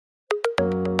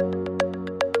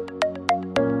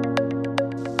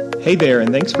Hey there,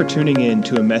 and thanks for tuning in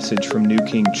to a message from New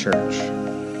King Church.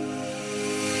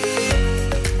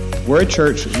 We're a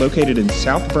church located in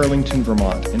South Burlington,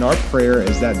 Vermont, and our prayer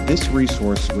is that this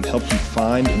resource would help you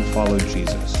find and follow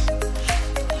Jesus.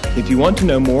 If you want to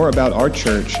know more about our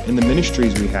church and the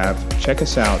ministries we have, check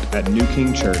us out at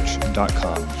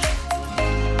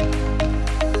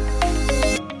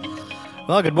newkingchurch.com.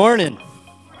 Well, good morning.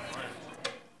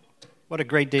 What a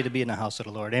great day to be in the house of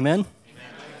the Lord. Amen?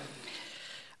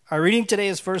 Our reading today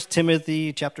is 1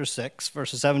 Timothy chapter 6,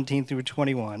 verses 17 through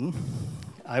 21.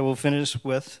 I will finish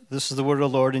with, "This is the word of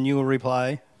the Lord," and you will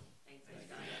reply.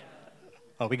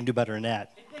 Oh, we can do better than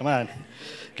that. Come on.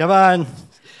 Come on.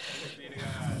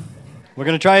 We're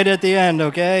going to try it at the end,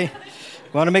 okay?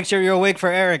 We want to make sure you're awake for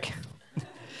Eric.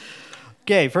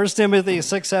 Okay, 1 Timothy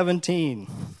 6:17.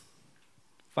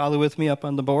 Follow with me up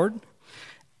on the board.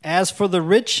 "As for the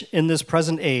rich in this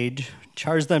present age,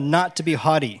 charge them not to be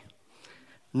haughty,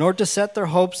 nor to set their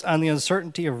hopes on the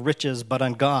uncertainty of riches, but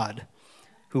on God,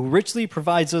 who richly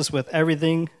provides us with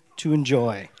everything to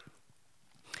enjoy.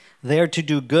 They are to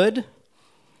do good,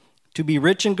 to be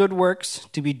rich in good works,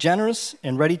 to be generous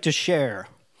and ready to share,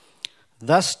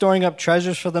 thus storing up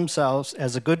treasures for themselves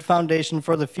as a good foundation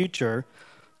for the future,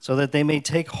 so that they may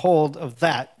take hold of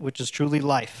that which is truly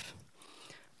life.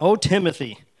 O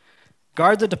Timothy,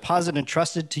 guard the deposit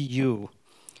entrusted to you.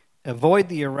 Avoid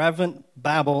the irreverent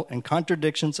babble and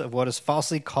contradictions of what is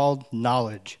falsely called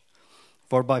knowledge.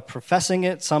 For by professing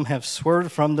it, some have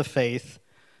swerved from the faith.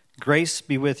 Grace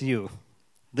be with you."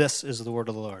 This is the word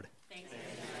of the Lord.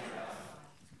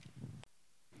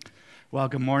 Well,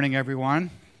 good morning, everyone.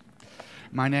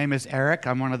 My name is Eric.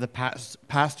 I'm one of the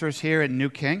pastors here at New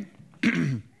King.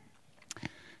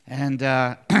 And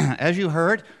as you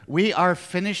heard, we are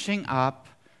finishing up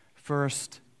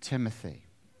 1 Timothy.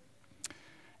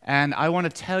 And I want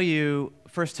to tell you,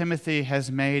 1 Timothy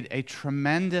has made a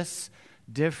tremendous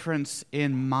difference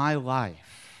in my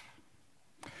life.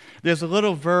 There's a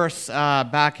little verse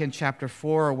back in chapter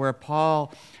 4 where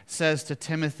Paul says to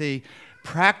Timothy,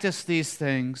 "Practice these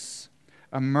things,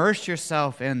 immerse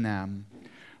yourself in them,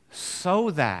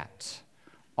 so that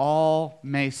all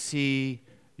may see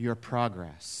your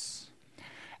progress."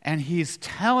 And he's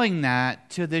telling that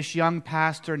to this young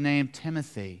pastor named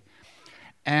Timothy.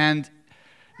 And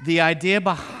the idea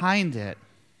behind it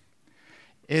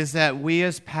is that we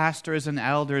as pastors and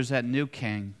elders at New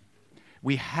King,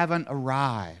 we haven't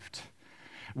arrived.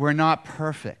 We're not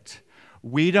perfect.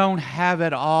 We don't have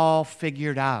it all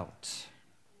figured out.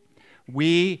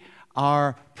 We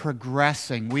are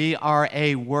progressing. We are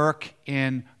a work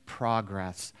in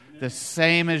progress, the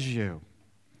same as you.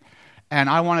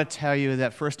 And I want to tell you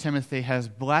that 1 Timothy has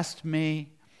blessed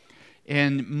me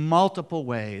in multiple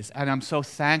ways, and I'm so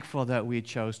thankful that we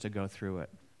chose to go through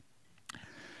it.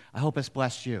 I hope it's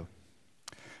blessed you.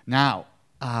 Now,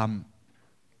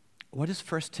 what is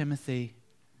 1 Timothy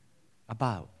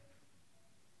about?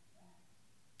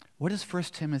 What is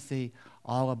 1 Timothy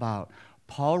all about?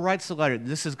 Paul writes a letter.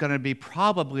 This is going to be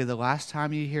probably the last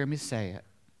time you hear me say it.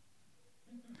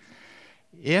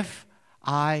 "If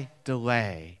I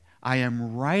delay, I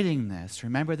am writing this."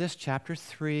 Remember this, chapter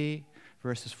 3,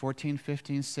 verses 14,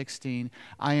 15, 16.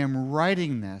 "I am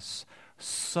writing this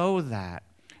so that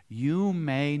you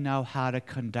may know how to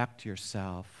conduct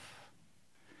yourself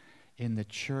in the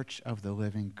church of the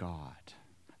living God,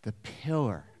 the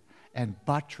pillar and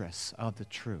buttress of the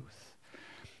truth."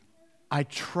 I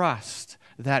trust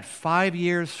that 5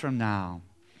 years from now,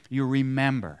 you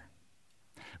remember.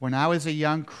 When I was a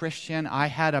young Christian, I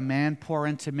had a man pour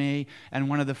into me, and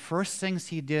one of the first things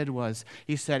he did was,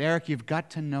 he said, "Eric, you've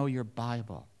got to know your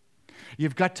Bible.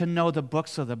 You've got to know the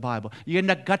books of the Bible.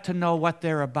 You've got to know what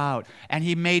they're about." And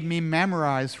he made me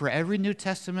memorize for every New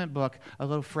Testament book a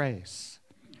little phrase.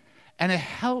 And it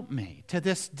helped me to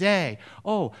this day.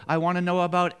 Oh, I want to know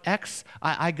about X.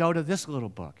 I go to this little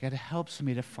book. It helps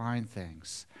me to find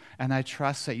things. And I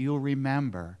trust that you'll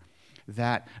remember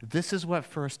that this is what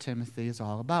 1 Timothy is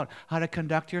all about, how to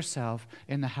conduct yourself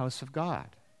in the house of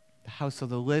God, the house of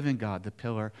the living God, the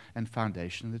pillar and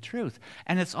foundation of the truth.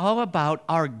 And it's all about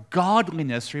our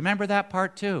godliness. Remember that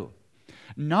part too.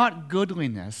 Not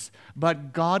goodliness,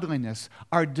 but godliness.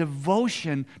 Our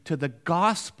devotion to the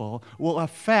gospel will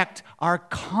affect our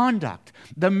conduct.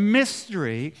 The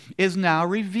mystery is now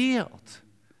revealed.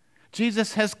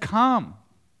 Jesus has come.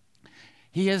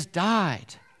 He has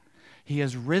died. He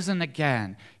has risen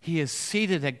again. He is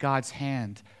seated at God's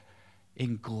hand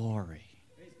in glory.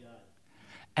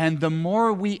 And the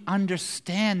more we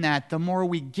understand that, the more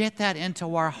we get that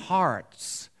into our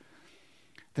hearts,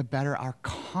 the better our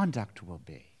conduct will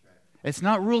be. It's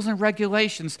not rules and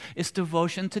regulations. It's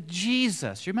devotion to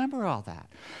Jesus. You remember all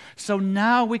that? So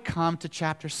now we come to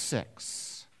chapter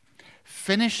 6,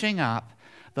 finishing up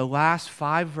the last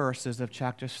 5 verses of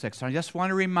chapter 6. So I just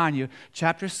want to remind you,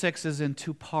 chapter 6 is in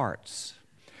 2 parts.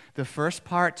 The first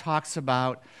part talks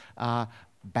about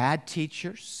bad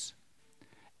teachers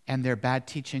and their bad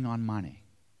teaching on money.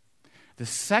 The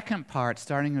second part,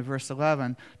 starting in verse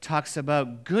 11, talks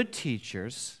about good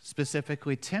teachers,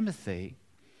 specifically Timothy.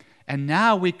 And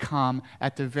now we come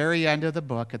at the very end of the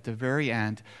book, at the very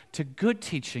end, to good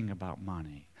teaching about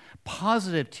money,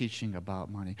 positive teaching about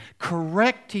money,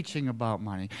 correct teaching about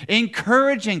money,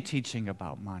 encouraging teaching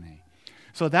about money.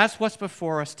 So that's what's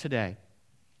before us today.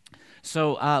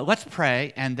 So let's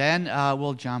pray, and then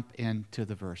we'll jump into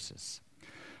the verses.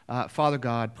 Father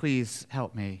God, please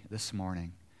help me this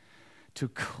morning to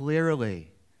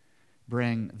clearly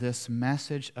bring this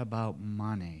message about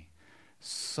money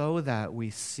so that we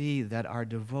see that our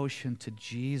devotion to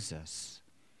Jesus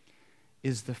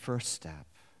is the first step,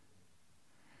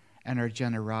 and our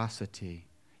generosity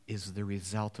is the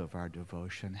result of our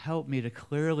devotion. Help me to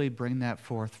clearly bring that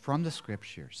forth from the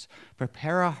Scriptures.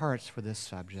 Prepare our hearts for this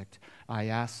subject. I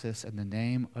ask this in the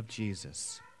name of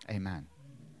Jesus. Amen.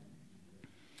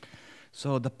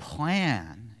 So the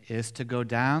plan is to go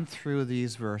down through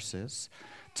these verses,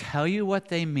 tell you what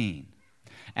they mean,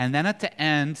 and then at the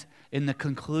end, in the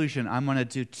conclusion, I'm going to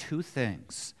do 2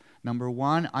 things. Number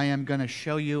 1, I am going to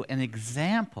show you an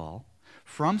example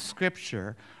from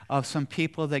Scripture of some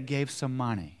people that gave some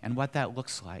money and what that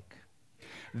looks like.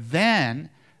 Then,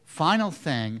 final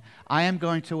thing, I am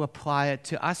going to apply it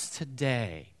to us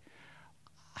today.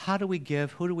 How do we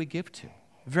give? Who do we give to?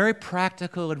 Very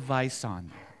practical advice on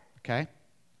that. Okay?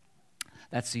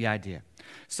 That's the idea.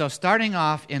 So starting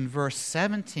off in verse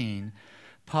 17,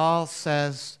 Paul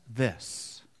says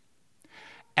this: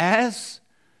 as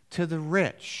to the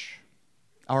rich,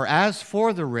 or as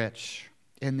for the rich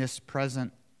in this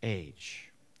present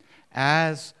age,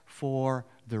 as for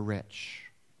the rich.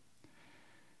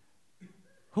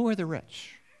 Who are the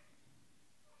rich?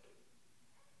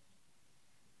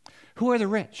 Who are the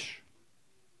rich?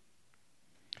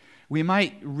 We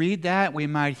might read that, we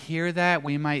might hear that,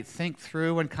 we might think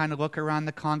through and kind of look around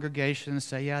the congregation and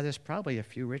say, yeah, there's probably a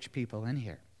few rich people in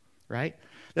here, right?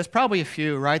 There's probably a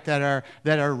few, right, that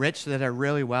are rich, that are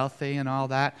really wealthy and all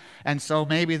that. And so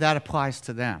maybe that applies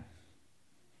to them.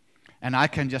 And I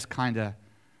can just kind of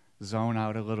zone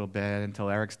out a little bit until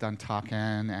Eric's done talking,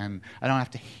 and I don't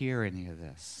have to hear any of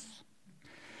this.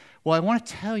 Well, I want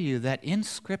to tell you that in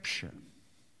Scripture,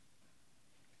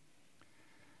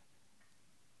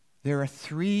 there are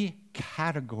 3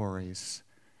 categories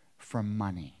for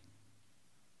money.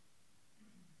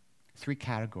 3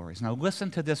 categories. Now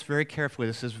listen to this very carefully.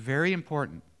 This is very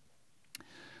important.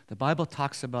 The Bible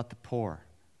talks about the poor,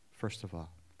 first of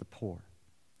all, the poor.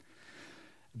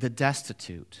 The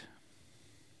destitute.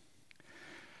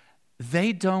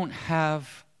 They don't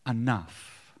have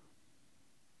enough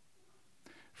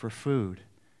for food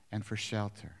and for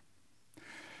shelter.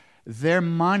 Their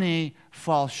money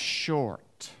falls short.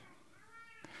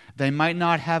 They might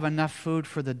not have enough food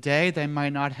for the day. They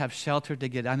might not have shelter to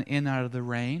get in out of the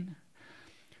rain.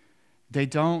 They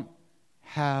don't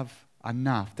have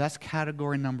enough. That's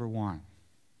category number 1.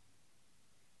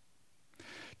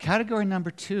 Category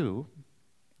number 2,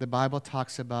 the Bible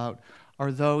talks about,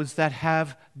 are those that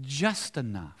have just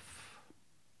enough.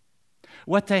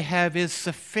 What they have is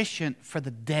sufficient for the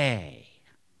day.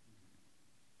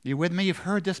 You with me? You've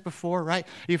heard this before, right?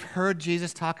 You've heard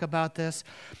Jesus talk about this.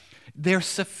 They're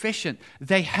sufficient.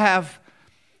 They have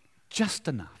just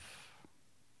enough,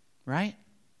 right?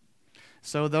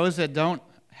 So those that don't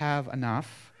have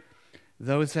enough,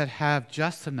 those that have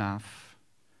just enough,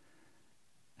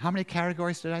 how many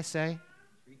categories did I say?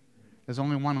 There's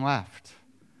only 1 left.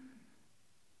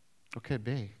 What could it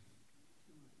be?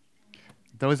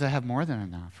 Those that have more than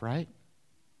enough, right?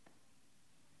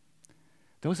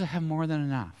 Those that have more than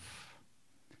enough,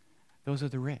 those are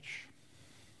the rich.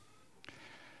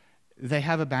 They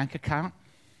have a bank account.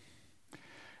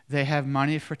 They have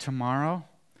money for tomorrow.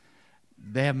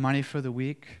 They have money for the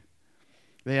week.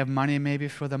 They have money maybe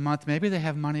for the month. Maybe they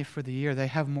have money for the year. They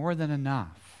have more than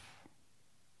enough.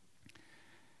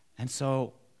 And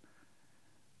so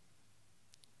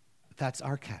that's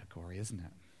our category, isn't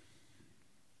it?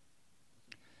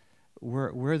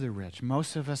 We're the rich.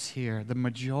 Most of us here, the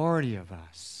majority of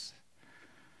us,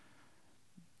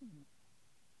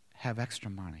 have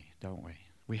extra money, don't we?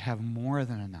 We have more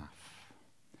than enough.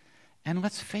 And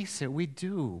let's face it, we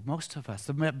do. Most of us,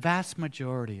 the vast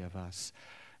majority of us,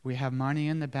 we have money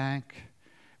in the bank.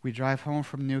 We drive home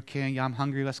from New King. I'm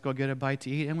hungry. Let's go get a bite to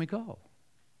eat. And we go.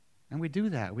 And we do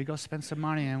that. We go spend some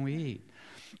money and we eat.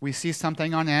 We see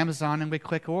something on Amazon and we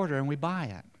click order and we buy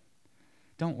it.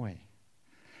 Don't we?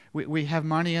 We have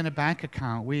money in a bank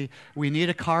account. We need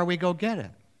a car. We go get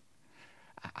it.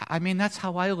 I mean, that's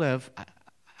how I live.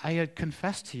 I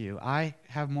confess to you, I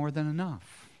have more than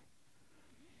enough.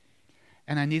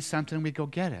 And I need something, we go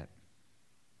get it.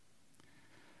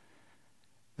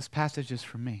 This passage is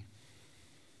for me.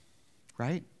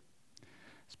 Right?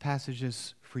 This passage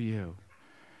is for you.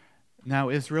 Now,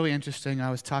 it's really interesting. I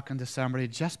was talking to somebody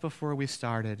just before we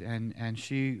started, and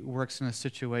she works in a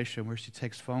situation where she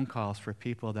takes phone calls for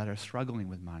people that are struggling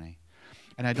with money.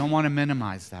 And I don't want to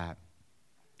minimize that.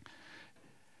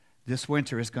 This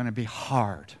winter is going to be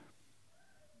hard.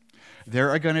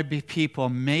 There are going to be people,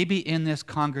 maybe in this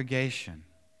congregation,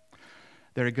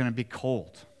 that are going to be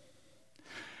cold.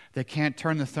 They can't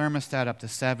turn the thermostat up to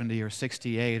 70 or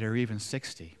 68 or even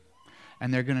 60.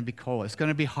 And they're going to be cold. It's going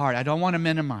to be hard. I don't want to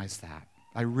minimize that.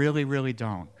 I really, really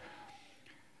don't.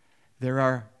 There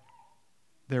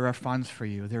are funds for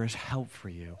you. There is help for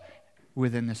you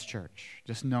within this church.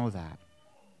 Just know that.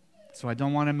 So I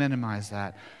don't want to minimize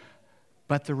that.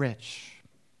 But the rich,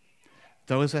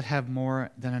 those that have more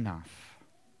than enough.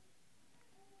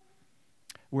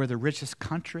 We're the richest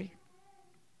country,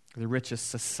 the richest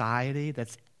society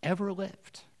that's ever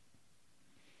lived.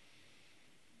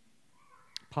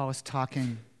 Paul is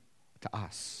talking to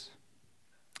us.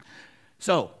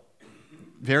 So,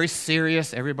 very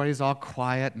serious. Everybody's all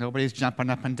quiet. Nobody's jumping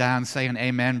up and down saying,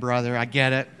 "Amen, brother." I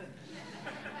get it.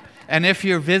 And if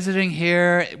you're visiting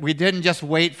here, we didn't just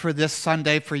wait for this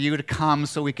Sunday for you to come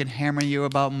so we can hammer you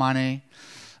about money.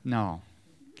 No.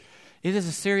 It is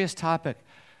a serious topic.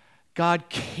 God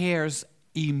cares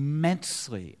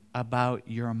immensely about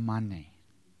your money.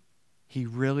 He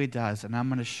really does. And I'm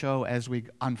going to show as we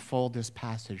unfold this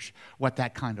passage what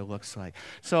that kind of looks like.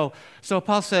 So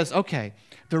Paul says, okay,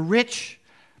 the rich,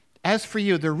 as for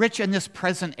you, the rich in this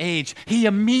present age, he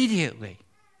immediately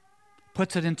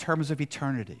puts it in terms of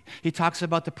eternity. He talks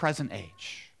about the present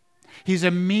age. He's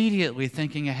immediately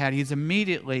thinking ahead. He's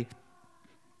immediately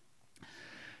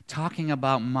talking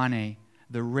about money,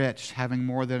 the rich having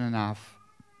more than enough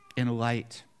in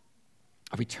light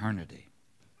of eternity.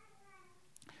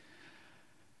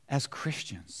 As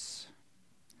Christians,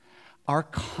 our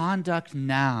conduct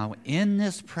now in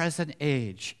this present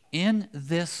age, in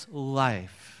this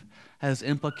life, has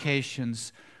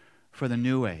implications for the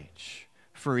new age,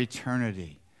 for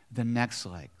eternity, the next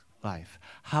life.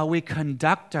 How we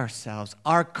conduct ourselves,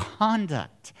 our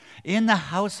conduct in the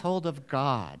household of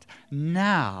God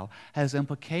now has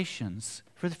implications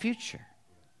for the future.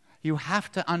 You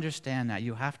have to understand that.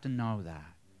 You have to know that.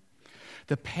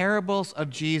 The parables of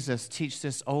Jesus teach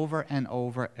this over and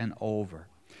over and over.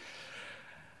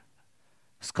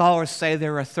 Scholars say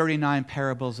there are 39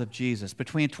 parables of Jesus.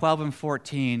 Between 12 and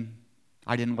 14,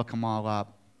 I didn't look them all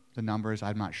up, the numbers,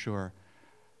 I'm not sure,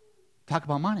 talk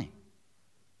about money.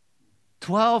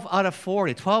 12 out of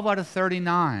 40, 12 out of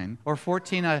 39, or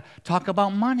 14 talk about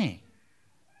money.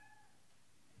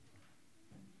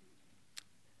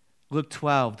 Luke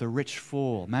 12, the rich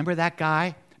fool. Remember that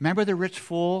guy? Remember the rich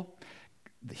fool?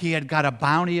 He had got a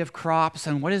bounty of crops,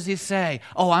 and what does he say?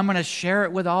 Oh, I'm going to share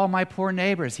it with all my poor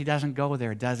neighbors. He doesn't go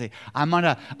there, does he? I'm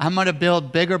going to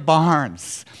build bigger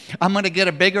barns. I'm going to get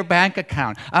a bigger bank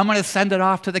account. I'm going to send it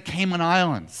off to the Cayman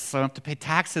Islands so I don't have to pay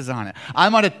taxes on it.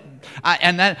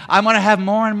 And then I'm going to have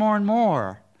more and more and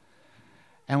more.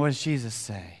 And what does Jesus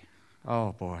say?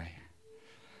 Oh, boy,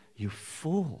 you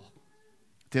fool.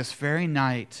 This very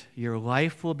night, your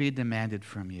life will be demanded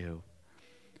from you.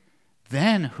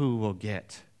 Then who will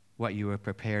get what you have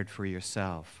prepared for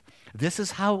yourself? This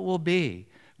is how it will be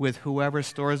with whoever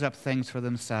stores up things for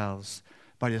themselves,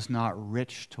 but is not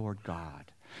rich toward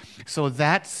God. So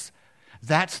that's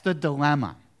the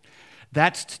dilemma.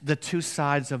 That's the two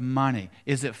sides of money.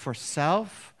 Is it for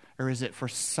self or is it for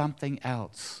something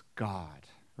else, God,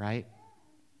 right?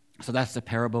 So that's the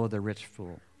parable of the rich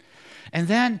fool. And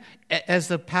then, as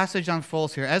the passage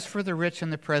unfolds here, as for the rich in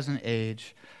the present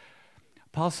age,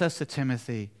 Paul says to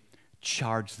Timothy,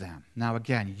 charge them. Now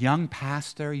again, young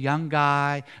pastor, young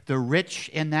guy, the rich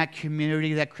in that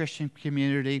community, that Christian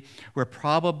community, were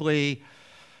probably,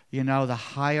 the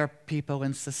higher people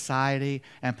in society.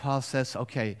 And Paul says,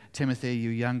 okay, Timothy,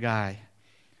 you young guy,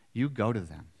 you go to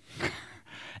them.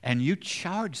 And you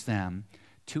charge them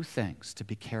two things to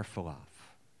be careful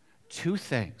of. Two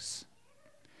things.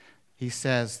 He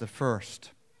says, the first,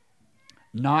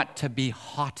 not to be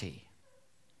haughty.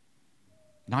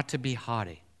 Not to be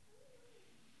haughty.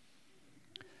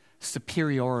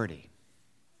 Superiority.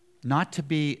 not to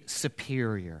be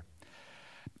superior,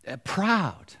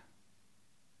 proud,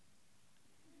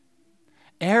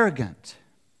 arrogant,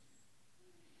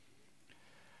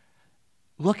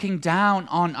 looking down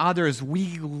on others.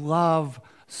 We love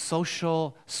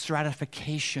social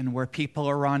stratification where people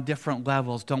are on different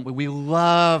levels, don't we? We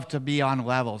love to be on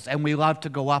levels, and we love to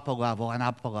go up a level and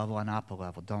up a level and up a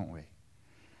level, don't we?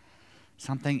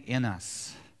 Something in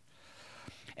us.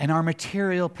 And our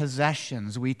material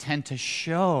possessions, we tend to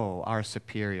show our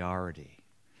superiority.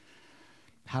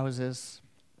 Houses,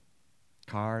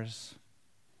 cars.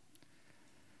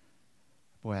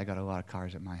 Boy, I got a lot of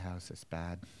cars at my house. It's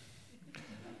bad.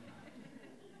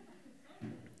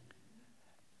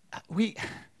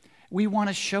 We want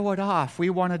to show it off. We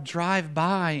want to drive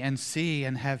by and see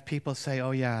and have people say,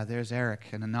 oh yeah, there's Eric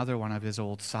and another one of his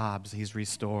old Saabs he's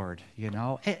restored, you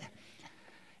know.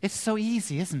 It's so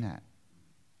easy, isn't it?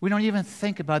 We don't even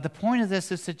think about it. The point of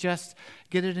this is to just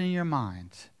get it in your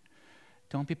mind.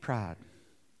 Don't be proud.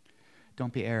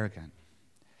 Don't be arrogant.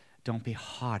 Don't be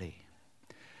haughty.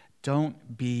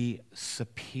 Don't be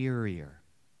superior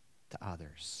to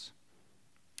others.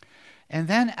 And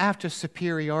then after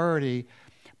superiority,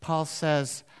 Paul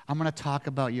says, I'm going to talk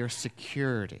about your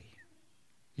security.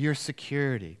 Your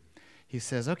security. He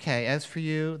says, okay, as for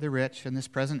you, the rich in this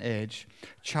present age,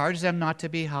 charge them not to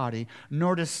be haughty,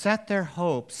 nor to set their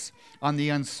hopes on the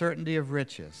uncertainty of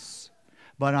riches,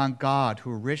 but on God,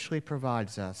 who richly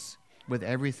provides us with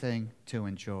everything to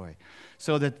enjoy.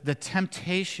 So that the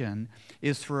temptation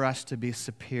is for us to be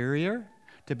superior,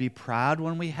 to be proud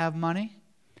when we have money.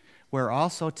 We're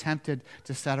also tempted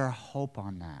to set our hope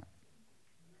on that.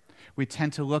 We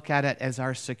tend to look at it as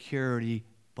our security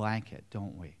blanket,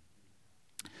 don't we?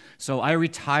 So I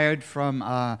retired from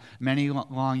many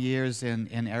long years in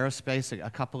aerospace a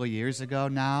couple of years ago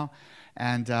now,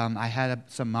 and I had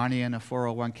some money in a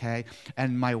 401k,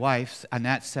 and my wife,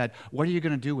 Annette, said, what are you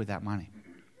going to do with that money?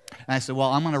 And I said,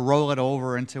 well, I'm going to roll it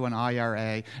over into an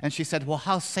IRA. And she said, well,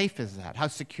 how safe is that? How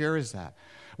secure is that?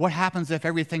 What happens if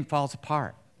everything falls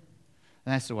apart?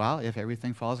 And I said, well, if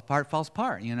everything falls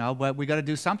apart, you know, but we got to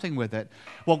do something with it.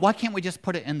 Well, why can't we just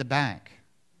put it in the bank?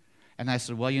 And I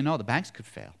said, well, you know, the banks could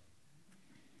fail.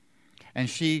 And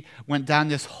she went down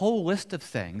this whole list of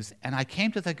things, and I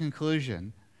came to the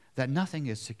conclusion that nothing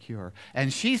is secure.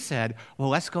 And she said, well,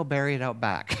 let's go bury it out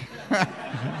back.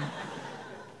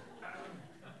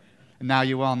 Now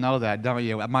you all know that, don't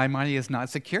you? My money is not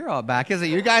secure out back, is it?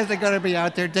 You guys are going to be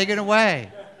out there digging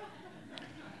away.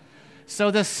 So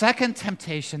the second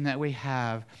temptation that we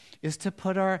have is to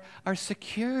put our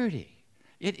security.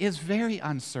 It is very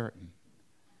uncertain.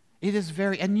 It is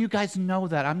very, and you guys know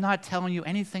that. I'm not telling you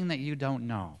anything that you don't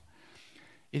know.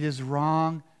 It is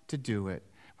wrong to do it.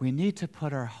 We need to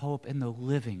put our hope in the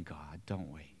living God,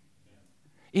 don't we?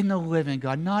 In the living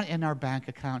God, not in our bank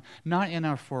account, not in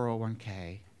our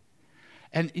 401k.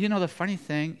 And you know, the funny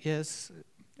thing is,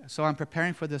 so I'm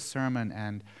preparing for this sermon,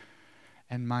 and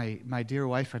my dear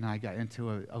wife and I got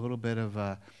into a little bit of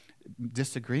a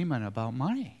disagreement about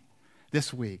money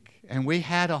this week. And we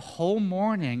had a whole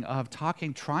morning of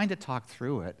trying to talk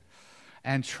through it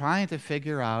and trying to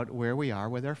figure out where we are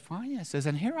with our finances.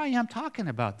 And here I am talking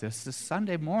about this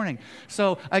Sunday morning.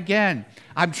 So again,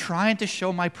 I'm trying to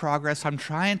show my progress. I'm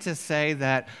trying to say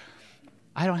that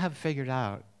I don't have it figured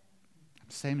out.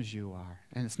 Same as you are.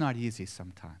 And it's not easy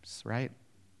sometimes, right?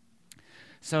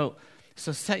 So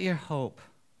set your hope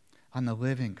on the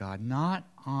living God, not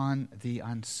on the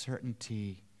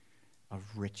uncertainty of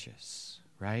riches,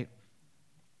 right?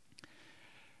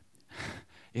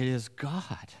 It is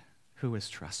God who is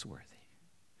trustworthy.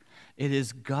 It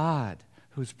is God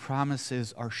whose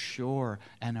promises are sure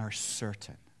and are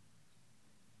certain.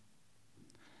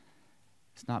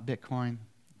 It's not Bitcoin.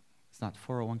 It's not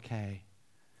 401k.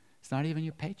 It's not even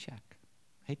your paycheck.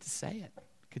 I hate to say it.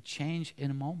 It could change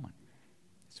in a moment.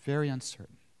 It's very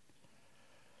uncertain.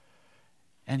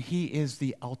 And He is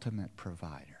the ultimate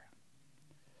provider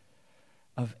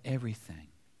of everything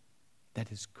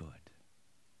that is good.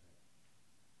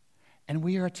 And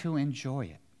we are to enjoy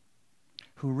it.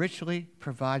 Who richly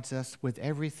provides us with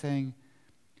everything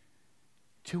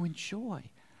to enjoy.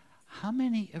 How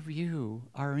many of you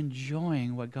are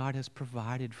enjoying what God has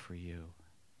provided for you?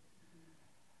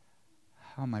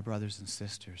 Oh, my brothers and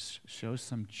sisters, show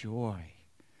some joy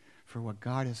for what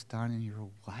God has done in your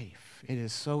life. It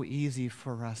is so easy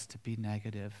for us to be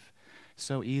negative,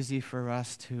 so easy for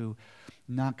us to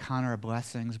not count our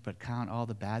blessings, but count all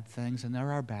the bad things. And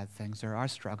there are bad things. There are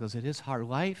struggles. It is hard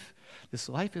life. This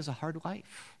life is a hard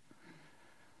life.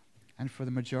 And for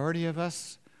the majority of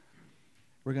us,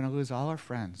 we're going to lose all our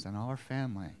friends and all our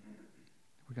family.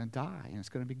 We're going to die, and it's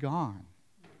going to be gone.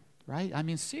 right? I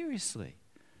mean, seriously.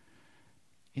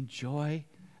 Enjoy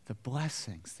the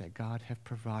blessings that God have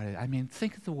provided. I mean,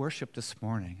 think of the worship this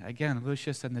morning. Again,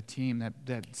 Lucius and the team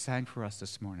that sang for us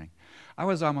this morning. I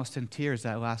was almost in tears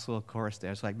that last little chorus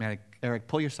there. It's like, man, Eric,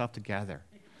 pull yourself together.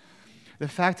 The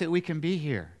fact that we can be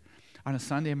here on a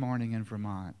Sunday morning in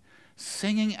Vermont,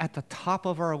 singing at the top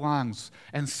of our lungs,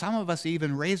 and some of us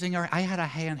even raising I had a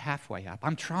hand halfway up.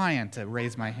 I'm trying to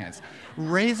raise my hands.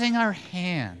 Raising our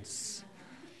hands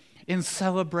in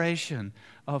celebration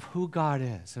of who God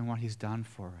is and what he's done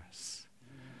for us.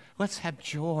 Let's have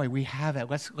joy. We have it.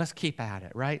 Let's keep at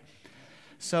it, right?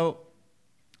 So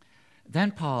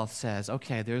then Paul says,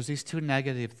 okay, there's these two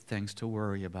negative things to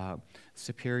worry about,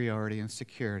 superiority and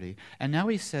security. And now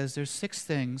he says there's 6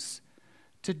 things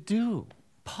to do,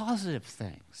 positive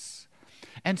things.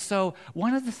 And so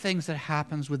one of the things that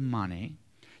happens with money,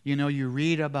 you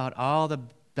read about all the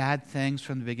bad things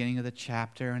from the beginning of the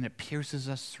chapter, and it pierces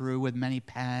us through with many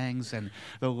pangs and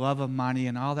the love of money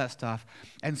and all that stuff.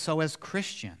 And so as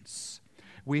Christians,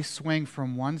 we swing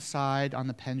from one side on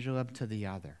the pendulum to the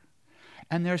other.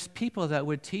 And there's people that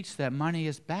would teach that money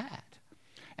is bad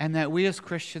and that we as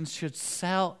Christians should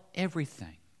sell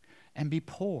everything and be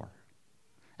poor.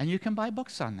 And you can buy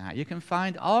books on that. You can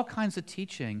find all kinds of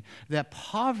teaching that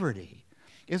poverty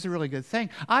is a really good thing.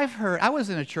 I was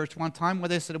in a church one time where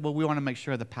they said, well, we want to make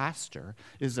sure the pastor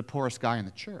is the poorest guy in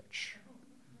the church.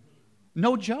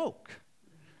 No joke.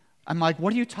 I'm like,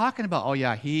 what are you talking about? Oh,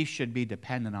 yeah, he should be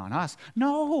dependent on us.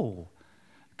 No,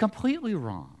 completely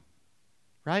wrong,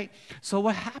 right? So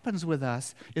what happens with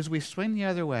us is we swing the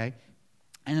other way,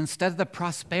 and instead of the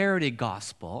prosperity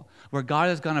gospel, where God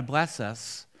is going to bless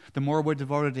us, the more we're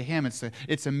devoted to him,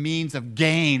 it's a means of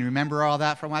gain. Remember all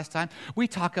that from last time? We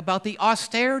talk about the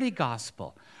austerity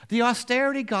gospel. The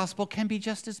austerity gospel can be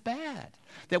just as bad.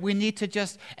 That we need to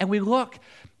and we look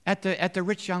at the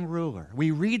rich young ruler.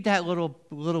 We read that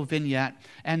little vignette,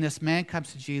 and this man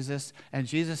comes to Jesus, and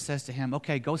Jesus says to him,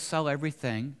 okay, go sell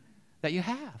everything that you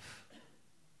have.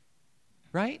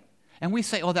 Right? And we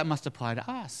say, oh, that must apply to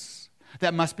us.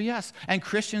 That must be us. And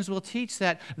Christians will teach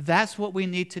that that's what we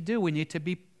need to do. We need to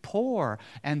be poor,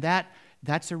 and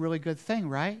that's a really good thing,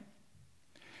 right?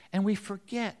 And we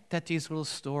forget that these little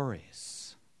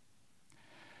stories,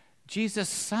 Jesus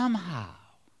somehow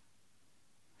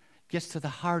gets to the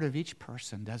heart of each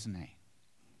person, doesn't he?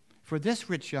 For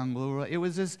this rich young ruler, it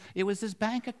was his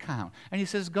bank account, and he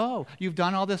says, go, you've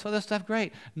done all this other stuff,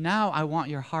 great. Now I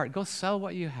want your heart. Go sell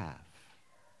what you have.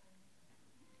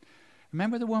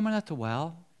 Remember the woman at the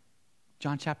well?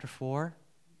 John chapter 4?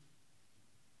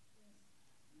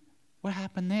 What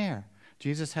happened there?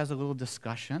 Jesus has a little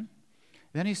discussion.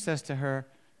 Then he says to her,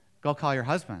 go call your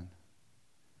husband.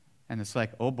 And it's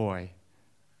like, oh boy.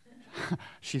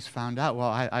 She's found out, well,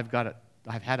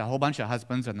 I've had a whole bunch of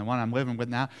husbands, and the one I'm living with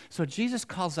now. So Jesus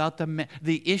calls out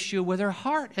the issue with her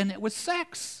heart, and it was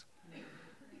sex.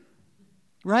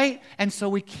 Right? And so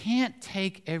we can't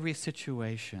take every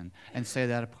situation and say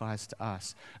that applies to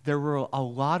us. There were a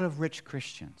lot of rich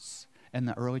Christians in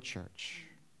the early church.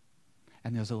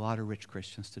 And there's a lot of rich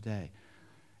Christians today.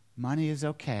 Money is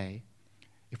okay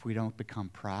if we don't become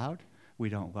proud, we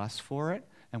don't lust for it,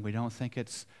 and we don't think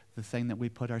it's the thing that we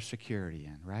put our security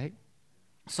in, right?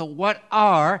 So what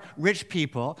are rich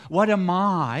people, what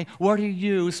are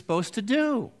you supposed to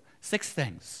do? 6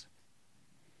 things.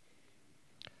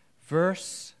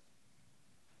 Verse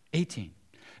 18.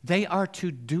 They are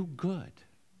to do good.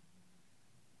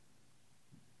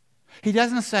 He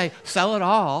doesn't say, sell it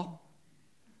all.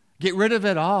 Get rid of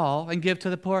it all and give to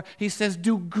the poor. He says,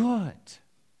 do good.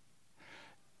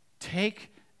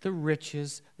 Take the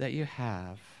riches that you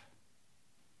have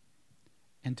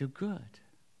and do good.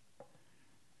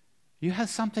 You have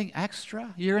something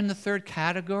extra. You're in the 3rd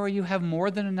category. You have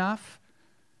more than enough.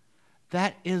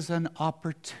 That is an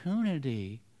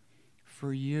opportunity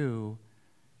for you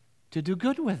to do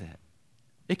good with it.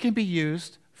 It can be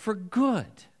used for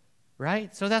good,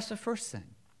 right? So that's the first thing.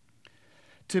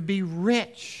 To be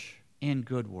rich in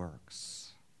good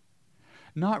works.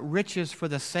 Not riches for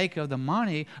the sake of the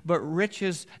money, but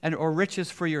riches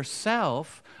for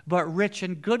yourself, but rich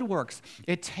in good works.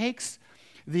 It takes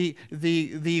the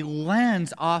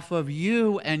lens off of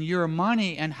you and your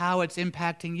money and how it's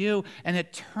impacting you, and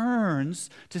it turns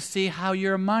to see how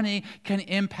your money can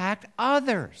impact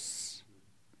others.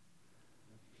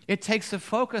 It takes the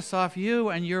focus off you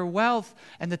and your wealth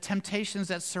and the temptations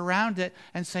that surround it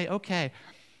and say, okay,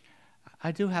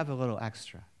 I do have a little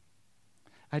extra.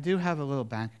 I do have a little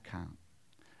bank account.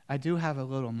 I do have a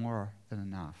little more than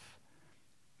enough.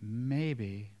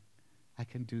 Maybe I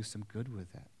can do some good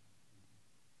with it.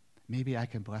 Maybe I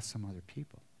can bless some other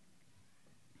people.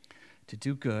 to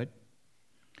do good,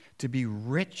 to be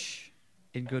rich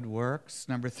in good works.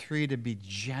 Number 3, to be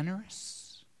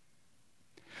generous,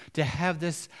 to have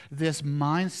this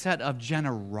mindset of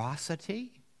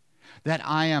generosity, that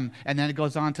I am, and then it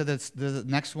goes on to the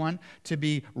next one, to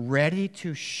be ready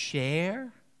to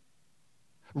share.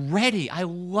 Ready. I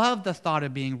love the thought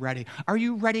of being ready. Are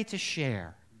you ready to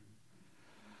share?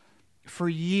 For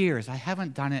years, I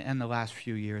haven't done it in the last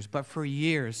few years, but for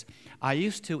years, I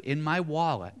used to, in my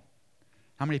wallet,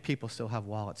 how many people still have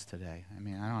wallets today? I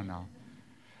mean, I don't know.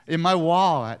 In my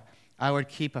wallet, I would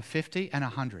keep a 50 and a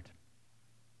 100.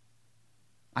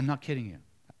 I'm not kidding you.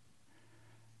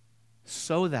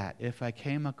 So that if I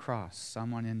came across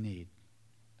someone in need,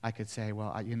 I could say,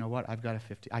 well, you know what? I've got a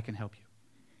 50. I can help you.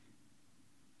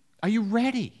 Are you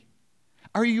ready?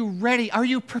 Are you ready? Are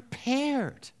you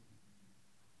prepared?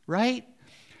 Right?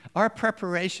 Our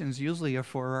preparations usually are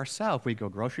for ourselves. We go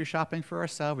grocery shopping for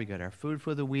ourselves. We get our food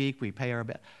for the week. We pay our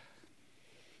bill.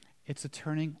 It's a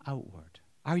turning outward.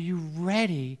 Are you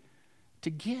ready to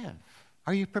give?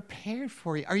 Are you prepared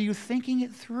for it? Are you thinking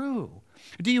it through?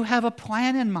 Do you have a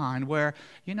plan in mind where,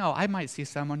 I might see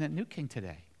someone at New King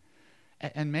today,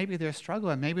 and maybe they're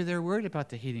struggling. Maybe they're worried about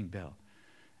the heating bill.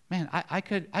 Man, I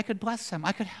could bless them.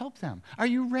 I could help them. Are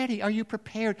you ready? Are you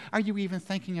prepared? Are you even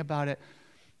thinking about it?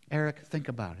 Eric, think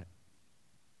about it.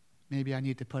 Maybe I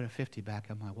need to put a 50 back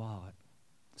in my wallet,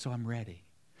 so I'm ready.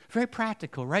 Very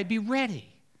practical, right? Be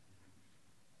ready.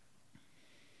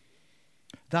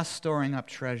 Thus storing up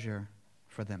treasure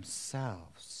for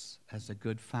themselves as a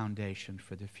good foundation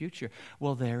for the future.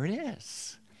 Well, there it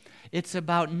is. It's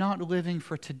about not living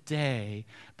for today,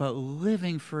 but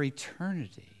living for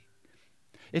eternity.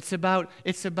 It's about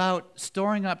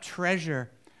storing up treasure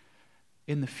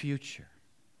in the future,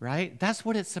 right? That's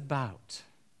what it's about.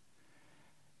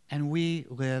 And we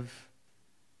live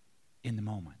in the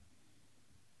moment.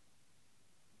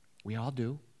 We all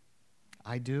do.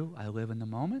 I do. I live in the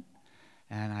moment.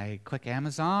 And I click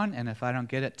Amazon, and if I don't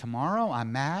get it tomorrow,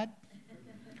 I'm mad.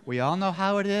 We all know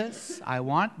how it is. I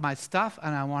want my stuff,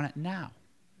 and I want it now.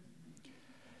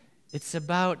 It's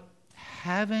about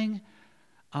having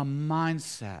a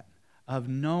mindset of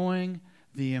knowing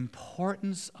the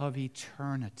importance of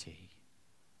eternity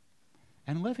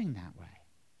and living that way.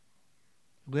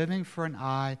 Living for an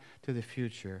eye to the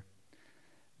future,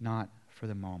 not for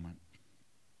the moment.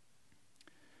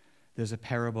 There's a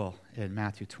parable in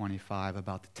Matthew 25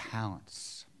 about the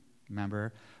talents.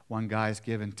 Remember, one guy's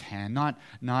given 10, not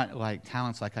like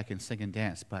talents like I can sing and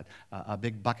dance, but a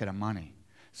big bucket of money.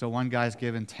 So one guy's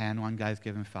given 10, one guy's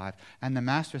given 5, and the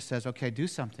master says, okay, do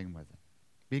something with it.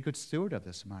 Be a good steward of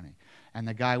this money. And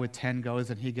the guy with 10 goes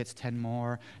and he gets 10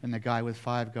 more, and the guy with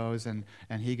 5 goes and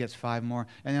he gets 5 more.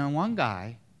 And then one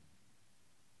guy,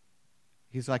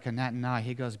 he's like a gnat and eye,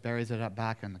 he goes, buries it up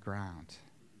back in the ground.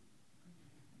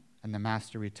 And the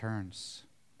master returns.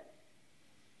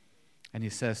 And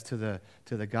he says to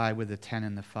the guy with the 10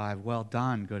 and the 5, well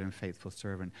done, good and faithful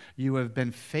servant. You have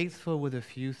been faithful with a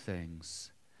few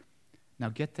things. Now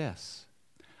get this.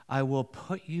 I will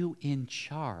put you in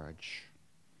charge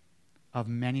of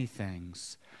many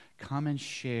things. Come and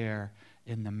share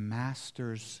in the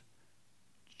master's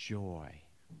joy.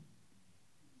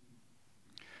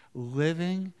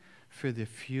 Living for the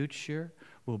future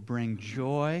will bring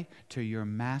joy to your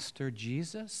master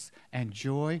Jesus and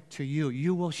joy to you.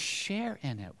 You will share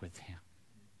in it with him.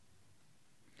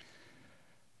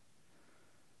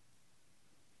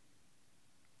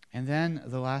 And then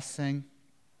the last thing,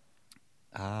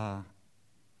 right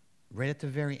at the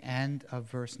very end of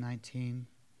verse 19,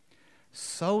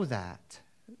 so that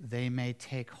they may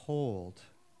take hold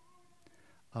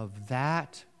of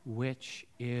that which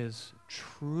is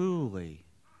truly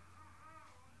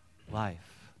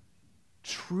life.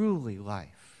 Truly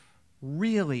life.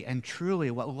 Really and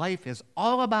truly what life is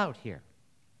all about here.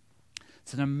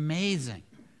 It's an amazing,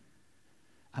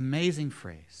 amazing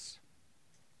phrase.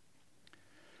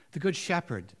 The Good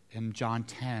Shepherd in John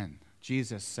 10,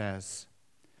 Jesus says,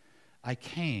 I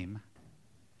came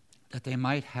that they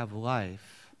might have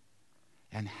life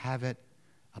and have it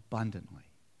abundantly.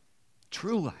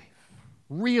 True life,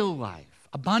 real life,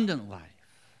 abundant life.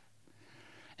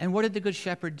 And what did the Good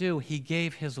Shepherd do? He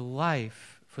gave his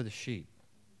life for the sheep.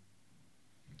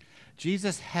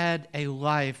 Jesus had a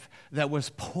life that was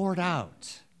poured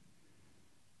out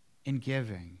in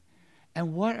giving.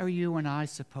 And what are you and I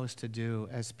supposed to do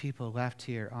as people left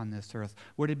here on this earth?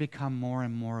 We're to become more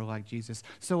and more like Jesus.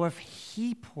 So if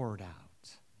he poured out,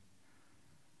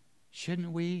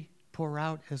 shouldn't we pour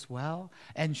out as well?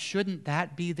 And shouldn't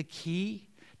that be the key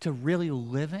to really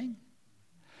living?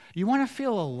 You want to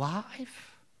feel alive?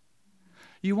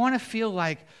 You want to feel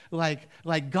like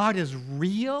God is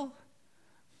real?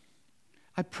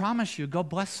 I promise you, go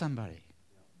bless somebody.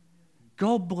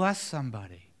 Go bless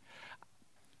somebody.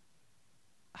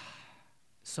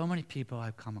 So many people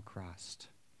I've come across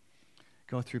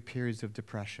go through periods of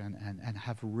depression and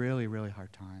have really, really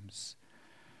hard times.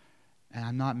 And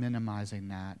I'm not minimizing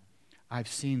that. I've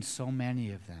seen so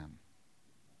many of them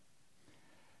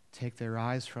take their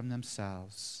eyes from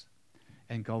themselves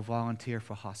and go volunteer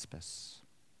for hospice.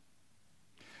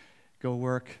 Go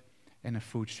work in a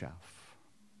food shelf.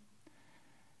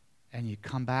 And you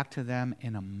come back to them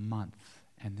in a month,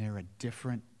 and they're a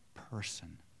different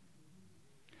person.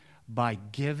 By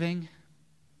giving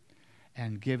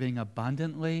and giving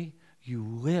abundantly, you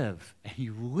live, and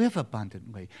you live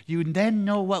abundantly. You then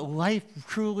know what life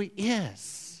truly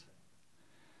is.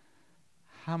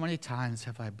 How many times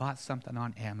have I bought something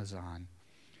on Amazon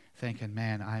thinking,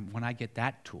 man, when I get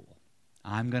that tool,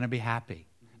 I'm going to be happy.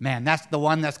 Man, that's the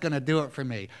one that's going to do it for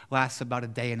me. Lasts about a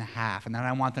day and a half, and then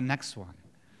I want the next one.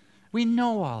 We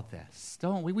know all this,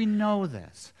 don't we? We know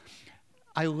this.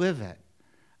 I live it.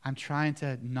 I'm trying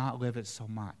to not live it so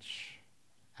much.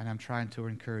 And I'm trying to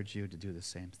encourage you to do the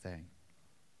same thing.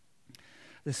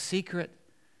 The secret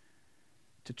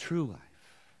to true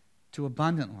life, to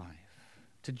abundant life,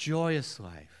 to joyous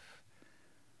life,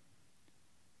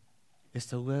 is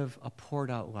to live a poured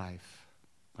out life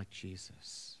like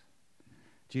Jesus.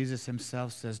 Jesus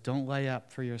himself says, don't lay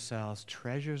up for yourselves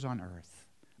treasures on earth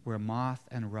where moth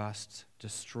and rust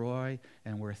destroy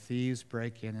and where thieves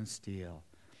break in and steal.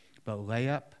 But lay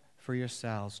up for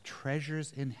yourselves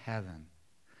treasures in heaven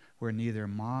where neither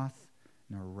moth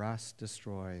nor rust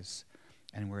destroys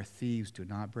and where thieves do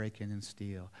not break in and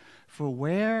steal. For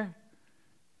where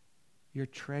your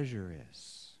treasure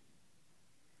is,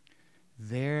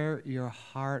 there your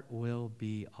heart will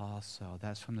be also.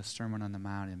 That's from the Sermon on the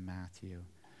Mount in Matthew.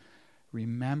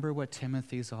 Remember what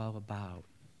Timothy's all about.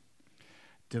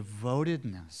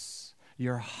 Devotedness,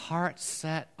 your heart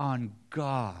set on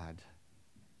God,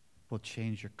 will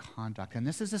change your conduct. And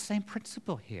this is the same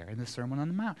principle here in the Sermon on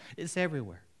the Mount. It's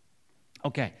everywhere.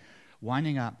 Okay,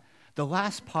 winding up. The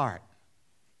last part.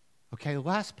 Okay, the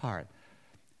last part.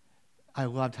 I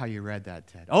loved how you read that,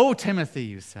 Ted. Oh, Timothy,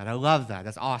 you said. I love that.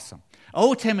 That's awesome.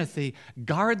 Oh, Timothy,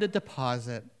 guard the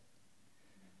deposit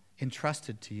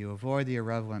entrusted to you. Avoid the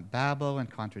irrelevant babble and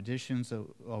contradictions of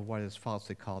what is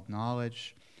falsely called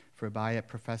knowledge. For by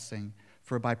professing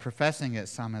it,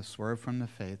 some have swerved from the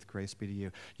faith. Grace be to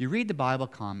you. You read the Bible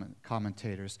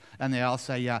commentators, and they all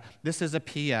say, yeah, this is a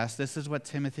P.S. This is what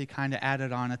Timothy kind of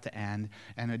added on at the end,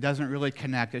 and it doesn't really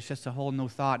connect. It's just a whole new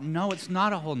thought. No, it's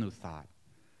not a whole new thought.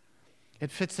 It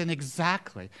fits in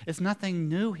exactly. It's nothing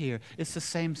new here. It's the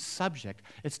same subject.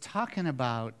 It's talking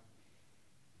about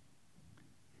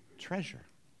treasure.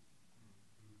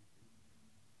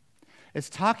 It's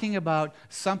talking about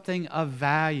something of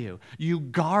value. You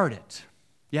guard it.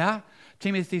 Yeah?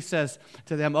 Timothy says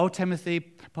to them, oh, Timothy,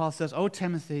 Paul says, oh,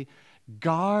 Timothy,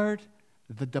 guard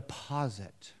the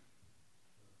deposit.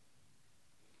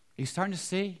 Are you starting to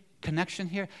see connection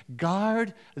here?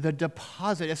 Guard the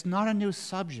deposit. It's not a new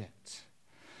subject.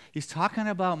 He's talking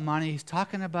about money. He's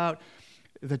talking about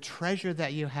the treasure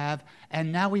that you have.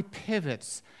 And now he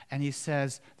pivots and he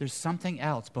says, there's something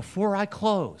else. Before I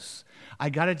close, I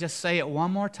got to just say it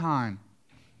one more time.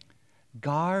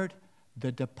 Guard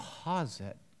the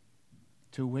deposit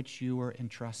to which you were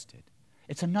entrusted.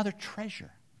 It's another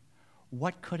treasure.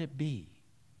 What could it be?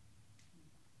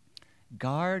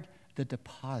 Guard the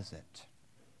deposit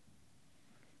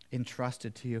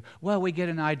entrusted to you. Well, we get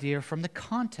an idea from the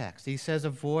context. He says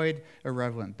avoid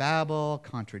irrelevant babble,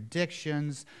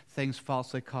 contradictions, things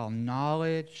falsely called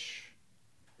knowledge.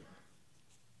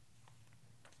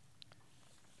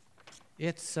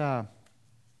 It's about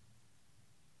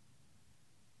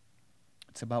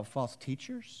false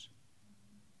teachers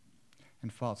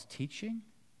and false teaching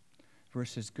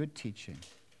versus good teaching.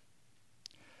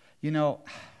 You know,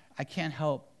 I can't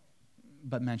help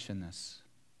but mention this.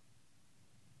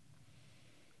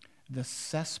 The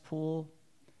cesspool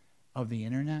of the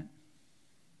internet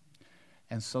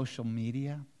and social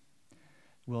media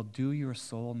will do your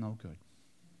soul no good.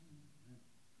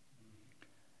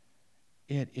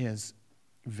 It is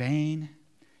vain.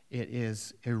 It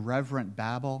is irreverent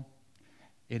babble.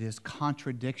 It is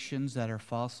contradictions that are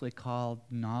falsely called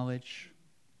knowledge.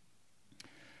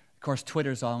 Of course,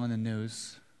 Twitter's all in the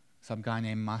news. Some guy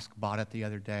named Musk bought it the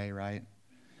other day, right?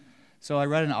 So I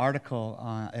read an article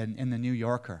in the New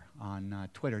Yorker on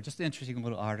Twitter, just an interesting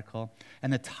little article,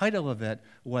 and the title of it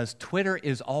was, "Twitter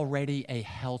is already a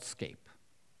hellscape."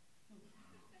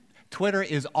 Twitter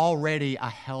is already a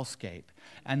hellscape.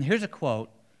 And here's a quote.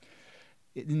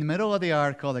 In the middle of the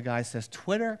article, the guy says,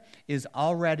 Twitter is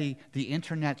already the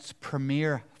internet's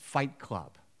premier fight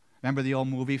club. Remember the old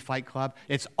movie Fight Club?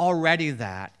 It's already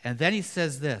that. And then he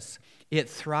says this, it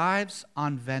thrives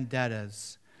on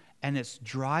vendettas, and its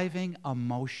driving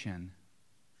emotion,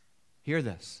 hear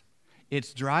this,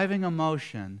 its driving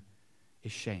emotion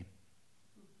is shame.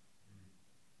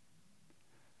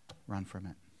 Run from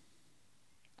it.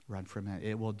 Run from it.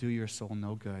 It will do your soul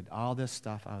no good. All this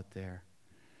stuff out there.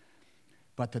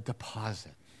 But the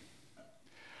deposit.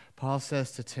 Paul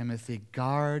says to Timothy,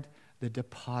 guard the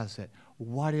deposit.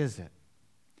 What is it?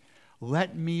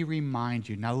 Let me remind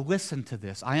you. Now listen to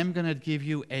this. I am going to give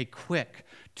you a quick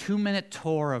 2-minute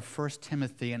tour of 1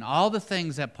 Timothy and all the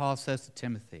things that Paul says to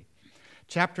Timothy.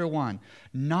 Chapter 1,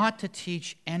 not to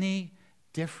teach any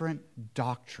different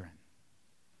doctrine.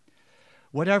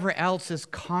 Whatever else is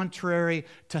contrary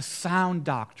to sound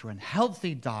doctrine,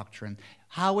 healthy doctrine.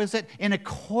 How is it? In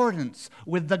accordance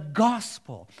with the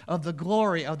gospel of the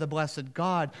glory of the blessed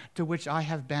God to which I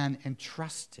have been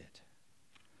entrusted.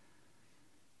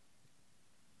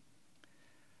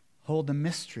 Hold the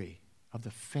mystery of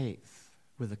the faith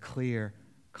with a clear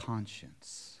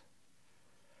conscience.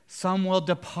 Some will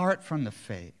depart from the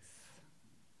faith,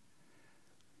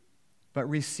 but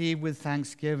receive with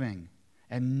thanksgiving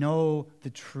and know the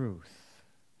truth.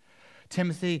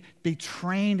 Timothy, be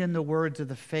trained in the words of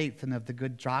the faith and of the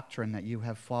good doctrine that you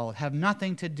have followed. Have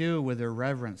nothing to do with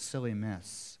irreverent, silly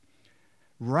myths.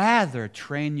 Rather,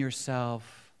 train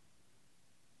yourself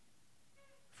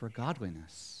for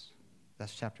godliness.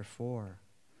 That's chapter 4.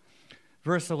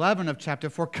 Verse 11 of chapter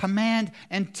 4, command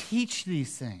and teach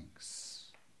these things.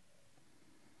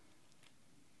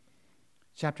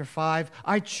 Chapter 5,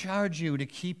 I charge you to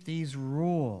keep these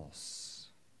rules.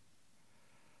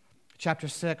 Chapter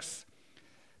 6,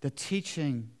 the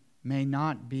teaching may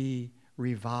not be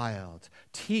reviled.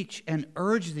 Teach and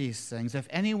urge these things. If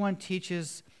anyone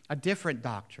teaches a different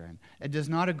doctrine, it does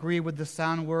not agree with the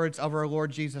sound words of our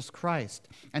Lord Jesus Christ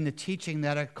and the teaching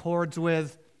that accords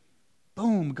with,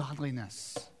 boom,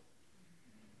 godliness.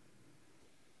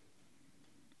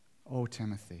 Oh,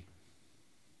 Timothy.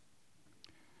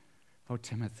 Oh,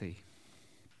 Timothy,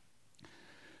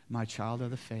 my child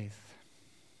of the faith,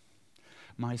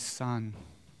 my son,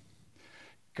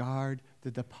 guard the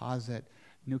deposit.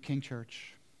 New King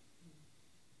Church.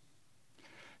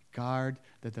 Guard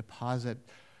the deposit.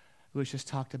 Lucius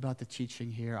talked about the teaching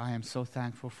here. I am so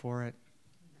thankful for it,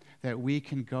 that we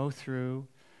can go through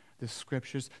the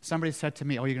scriptures. Somebody said to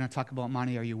me, oh, you're going to talk about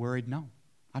money. Are you worried? No,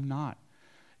 I'm not.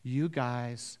 You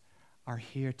guys are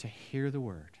here to hear the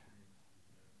word.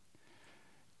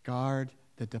 Guard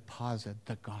the deposit,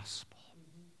 the gospel.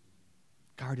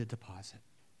 Guard a deposit.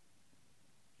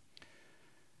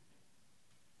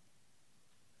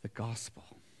 The gospel.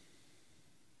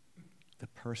 The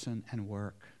person and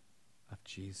work of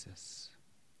Jesus.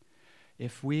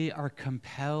 If we are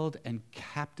compelled and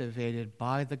captivated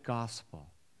by the gospel,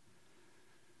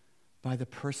 by the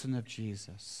person of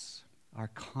Jesus, our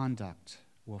conduct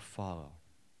will follow.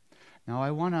 Now,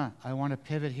 I want to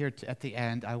pivot here at the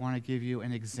end. I want to give you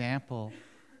an example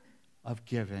of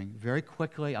giving. Very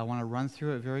quickly, I want to run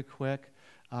through it very quick.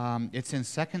 It's in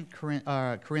 2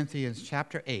 Corinthians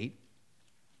chapter 8,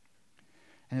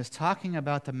 and it's talking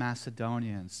about the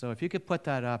Macedonians. So if you could put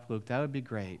that up, Luke, that would be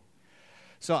great.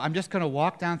 So I'm just going to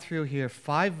walk down through here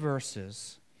 5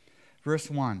 verses. Verse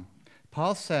 1,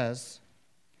 Paul says,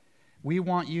 we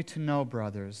want you to know,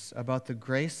 brothers, about the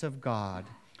grace of God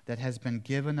that has been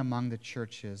given among the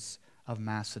churches of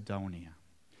Macedonia.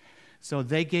 So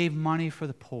they gave money for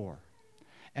the poor.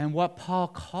 And what Paul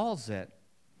calls it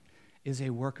is a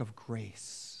work of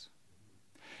grace.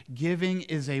 Giving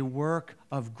is a work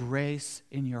of grace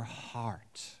in your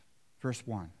heart. Verse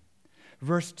 1.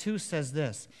 Verse 2 says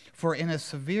this, for in a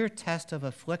severe test of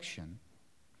affliction,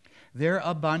 their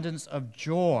abundance of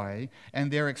joy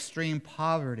and their extreme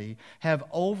poverty have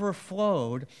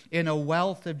overflowed in a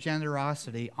wealth of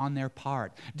generosity on their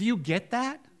part. Do you get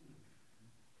that?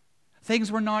 Things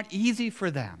were not easy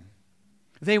for them.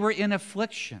 They were in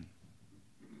affliction.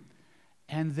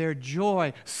 And their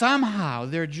joy, somehow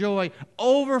their joy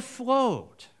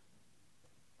overflowed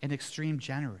in extreme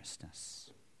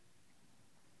generousness.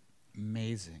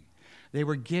 Amazing. They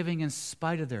were giving in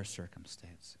spite of their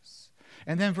circumstances.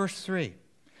 And then verse 3,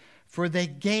 for they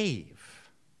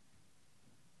gave.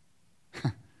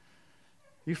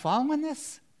 You following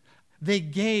this? They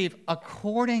gave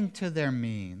according to their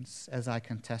means, as I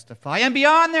can testify, and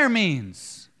beyond their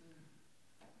means.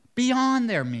 Beyond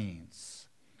their means,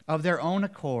 of their own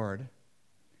accord,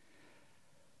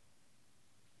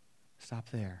 Stop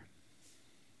there.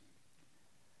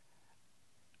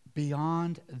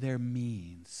 Beyond their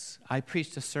means. I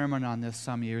preached a sermon on this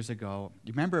some years ago.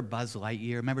 You remember Buzz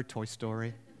Lightyear? Remember Toy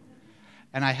Story?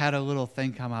 And I had a little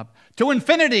thing come up, to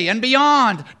infinity and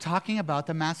beyond, talking about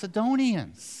the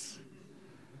Macedonians.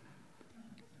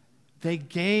 They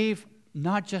gave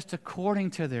not just according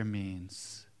to their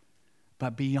means,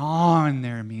 but beyond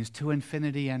their means, to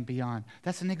infinity and beyond.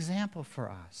 That's an example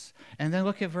for us. And then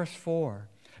look at verse 4.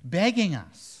 Begging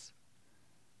us.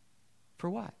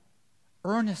 For what?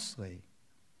 Earnestly.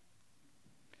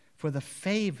 For the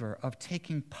favor of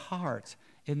taking part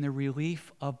in the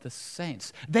relief of the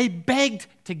saints. They begged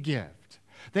to give.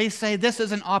 They say this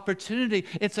is an opportunity.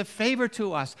 It's a favor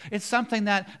to us. It's something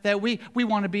that we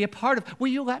want to be a part of. Will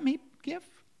you let me give?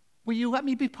 Will you let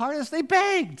me be part of this? They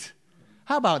begged.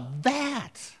 How about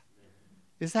that?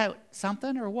 Is that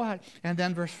something or what? And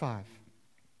then verse 5.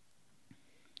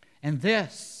 And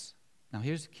this, now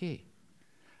here's the key.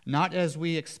 Not as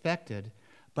we expected,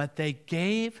 but they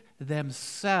gave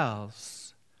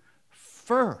themselves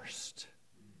first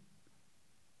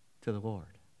to the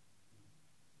Lord.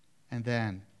 And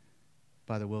then,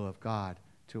 by the will of God,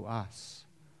 to us.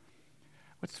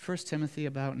 What's 1 Timothy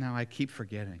about now? I keep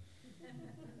forgetting.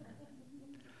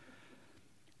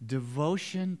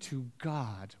 Devotion to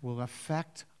God will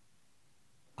affect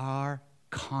our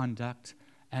conduct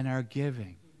and our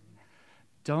giving.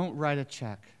 Don't write a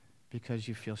check because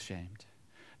you feel shamed.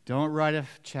 Don't write a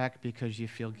check because you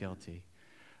feel guilty.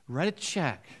 Write a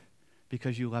check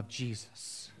because you love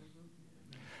Jesus.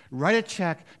 Write a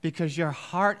check because your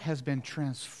heart has been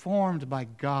transformed by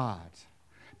God.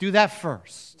 Do that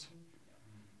first.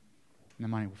 And the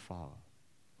money will follow.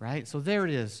 Right? So there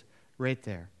it is, right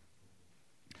there.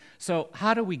 So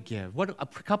how do we give? A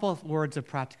couple of words of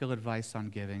practical advice on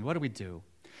giving. What do we do?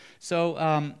 So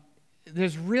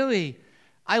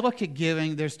I look at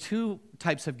giving, there's two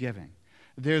types of giving.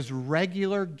 There's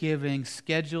regular giving,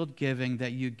 scheduled giving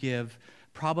that you give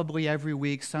probably every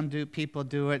week. Some people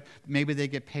do it. Maybe they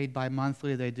get paid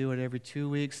bi-monthly. They do it every 2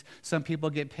 weeks. Some people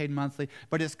get paid monthly.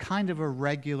 But it's kind of a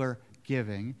regular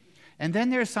giving. And then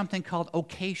there's something called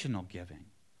occasional giving.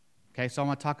 Okay, so I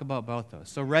want to talk about both those.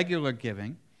 So regular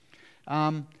giving.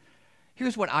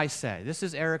 Here's what I say. This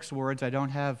is Eric's words. I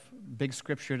don't have big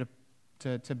scripture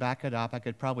to back it up. I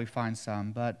could probably find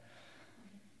some. But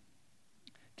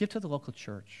give to the local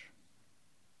church.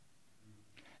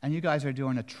 And you guys are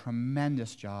doing a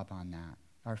tremendous job on that.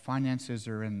 Our finances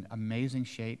are in amazing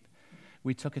shape.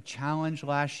 We took a challenge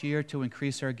last year to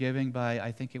increase our giving by,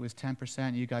 I think it was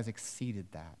 10%. You guys exceeded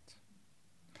that.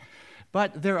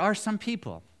 But there are some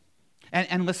people.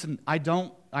 And listen, I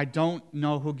don't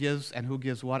know who gives and who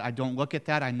gives what. I don't look at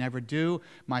that. I never do.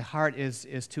 My heart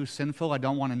is too sinful. I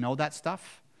don't want to know that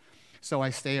stuff. So I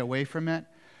stay away from it.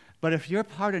 But if you're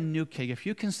part of New King, if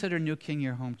you consider New King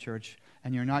your home church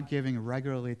and you're not giving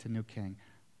regularly to New King,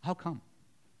 how come?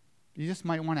 You just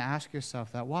might want to ask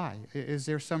yourself that. Why? Is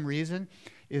there some reason?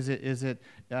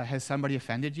 Has somebody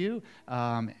offended you?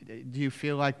 Do you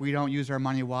feel like we don't use our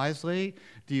money wisely?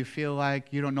 Do you feel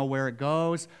like you don't know where it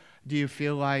goes? Do you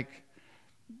feel like,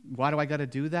 why do I got to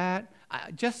do that?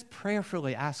 Just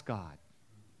prayerfully ask God.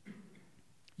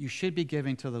 You should be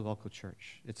giving to the local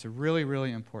church. It's a really,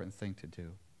 really important thing to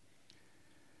do.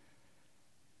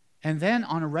 And then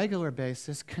on a regular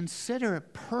basis, consider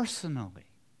it personally.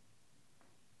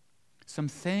 Some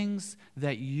things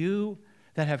that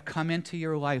have come into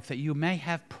your life that you may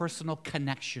have personal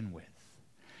connection with.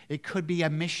 It could be a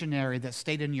missionary that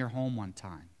stayed in your home one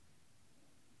time.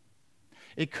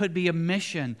 It could be a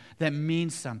mission that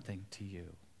means something to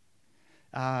you.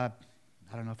 I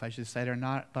don't know if I should say it or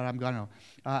not, but I'm going to.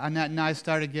 And I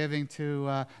started giving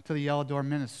to the Yellow Door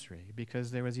Ministry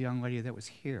because there was a young lady that was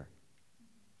here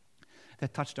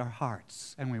that touched our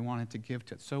hearts, and we wanted to give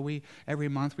to it. So every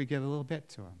month we give a little bit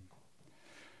to them.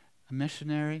 A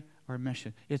missionary or a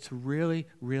mission. It's really,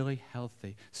 really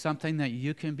healthy. Something that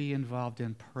you can be involved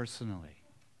in personally.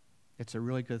 It's a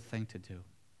really good thing to do.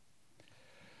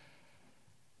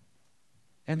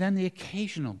 And then the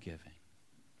occasional giving,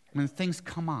 when things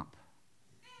come up.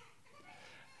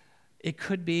 It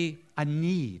could be a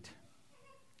need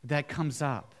that comes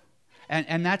up.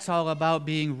 And that's all about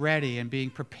being ready and being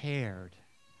prepared.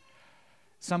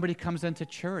 Somebody comes into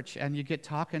church and you get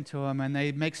talking to them and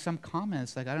they make some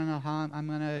comments like, I don't know how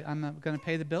I'm gonna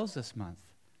pay the bills this month.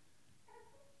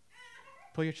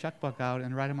 Pull your checkbook out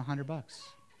and write them $100.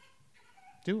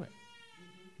 Do it.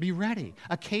 Be ready.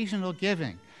 Occasional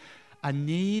giving. A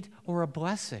need or a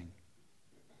blessing.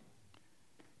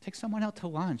 Take someone out to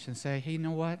lunch and say, hey, you know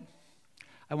what?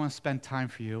 I want to spend time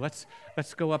for you. Let's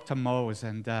go up to Moe's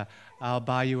and I'll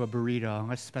buy you a burrito and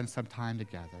let's spend some time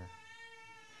together.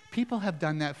 People have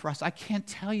done that for us. I can't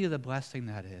tell you the blessing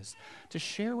that is to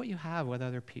share what you have with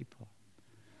other people.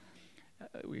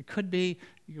 It could be,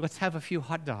 let's have a few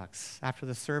hot dogs after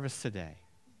the service today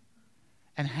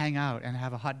and hang out and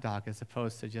have a hot dog as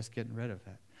opposed to just getting rid of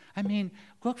it. I mean,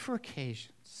 look for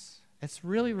occasions. It's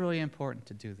really, really important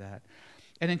to do that.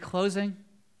 And in closing,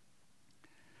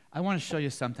 I want to show you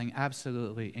something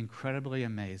absolutely incredibly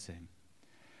amazing.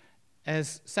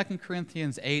 As 2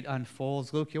 Corinthians 8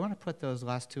 unfolds, Luke, you want to put those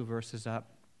last two verses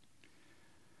up?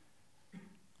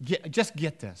 Just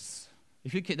get this.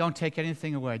 If you don't take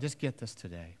anything away, just get this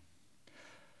today.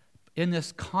 In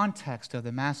this context of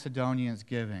the Macedonians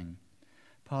giving,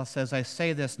 Paul says, I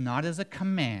say this not as a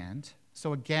command.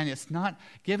 So again,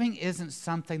 giving isn't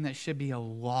something that should be a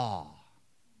law.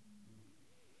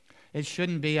 It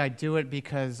shouldn't be, I do it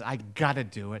because I got to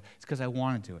do it. It's because I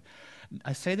want to do it.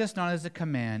 I say this not as a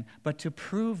command, but to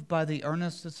prove by the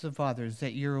earnestness of others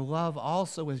that your love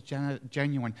also is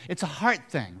genuine. It's a heart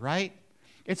thing, right?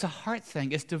 It's a heart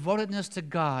thing. It's devotedness to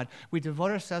God. We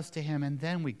devote ourselves to Him, and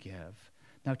then we give.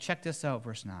 Now check this out,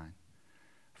 verse 9.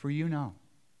 For you know,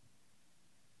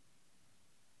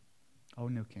 O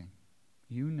New King,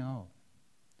 you know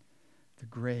the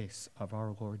grace of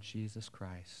our Lord Jesus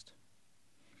Christ,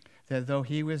 that though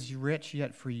He was rich,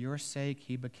 yet for your sake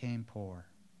He became poor,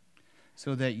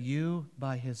 so that you,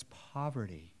 by His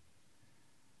poverty,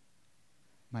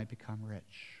 might become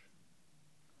rich.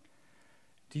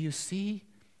 Do you see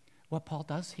what Paul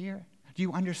does here? Do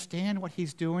you understand what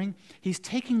he's doing? He's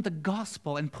taking the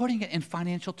gospel and putting it in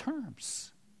financial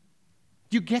terms.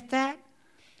 Do you get that?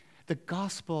 The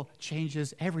gospel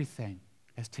changes everything,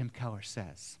 as Tim Keller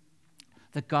says.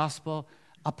 The gospel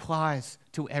applies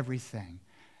to everything.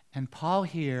 And Paul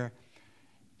here,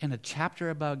 in a chapter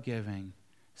about giving,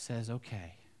 says,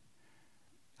 okay,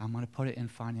 I'm going to put it in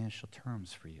financial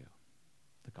terms for you,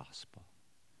 the gospel.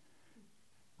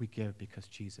 We give because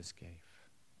Jesus gave.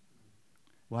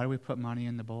 Why do we put money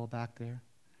in the bowl back there?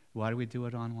 Why do we do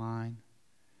it online?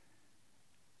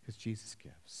 Because Jesus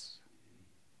gives.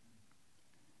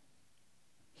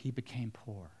 He became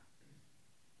poor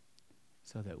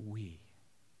so that we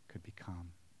could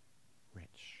become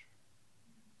rich.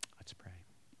 Let's pray.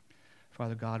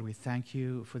 Father God, we thank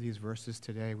you for these verses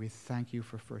today. We thank you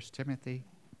for 1 Timothy,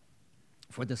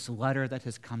 for this letter that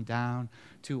has come down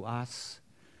to us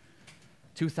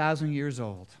 2,000 years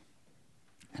old.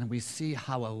 And we see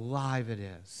how alive it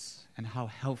is and how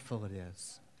helpful it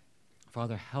is.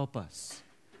 Father, help us.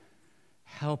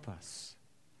 Help us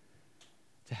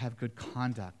to have good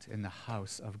conduct in the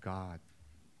house of God,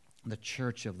 the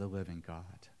church of the living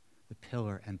God, the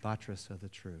pillar and buttress of the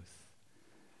truth.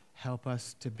 Help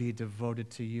us to be devoted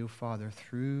to you, Father,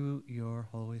 through your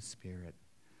Holy Spirit.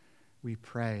 We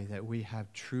pray that we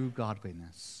have true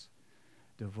godliness,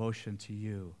 devotion to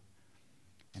you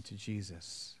and to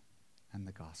Jesus and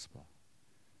the gospel.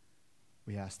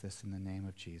 We ask this in the name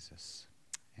of Jesus.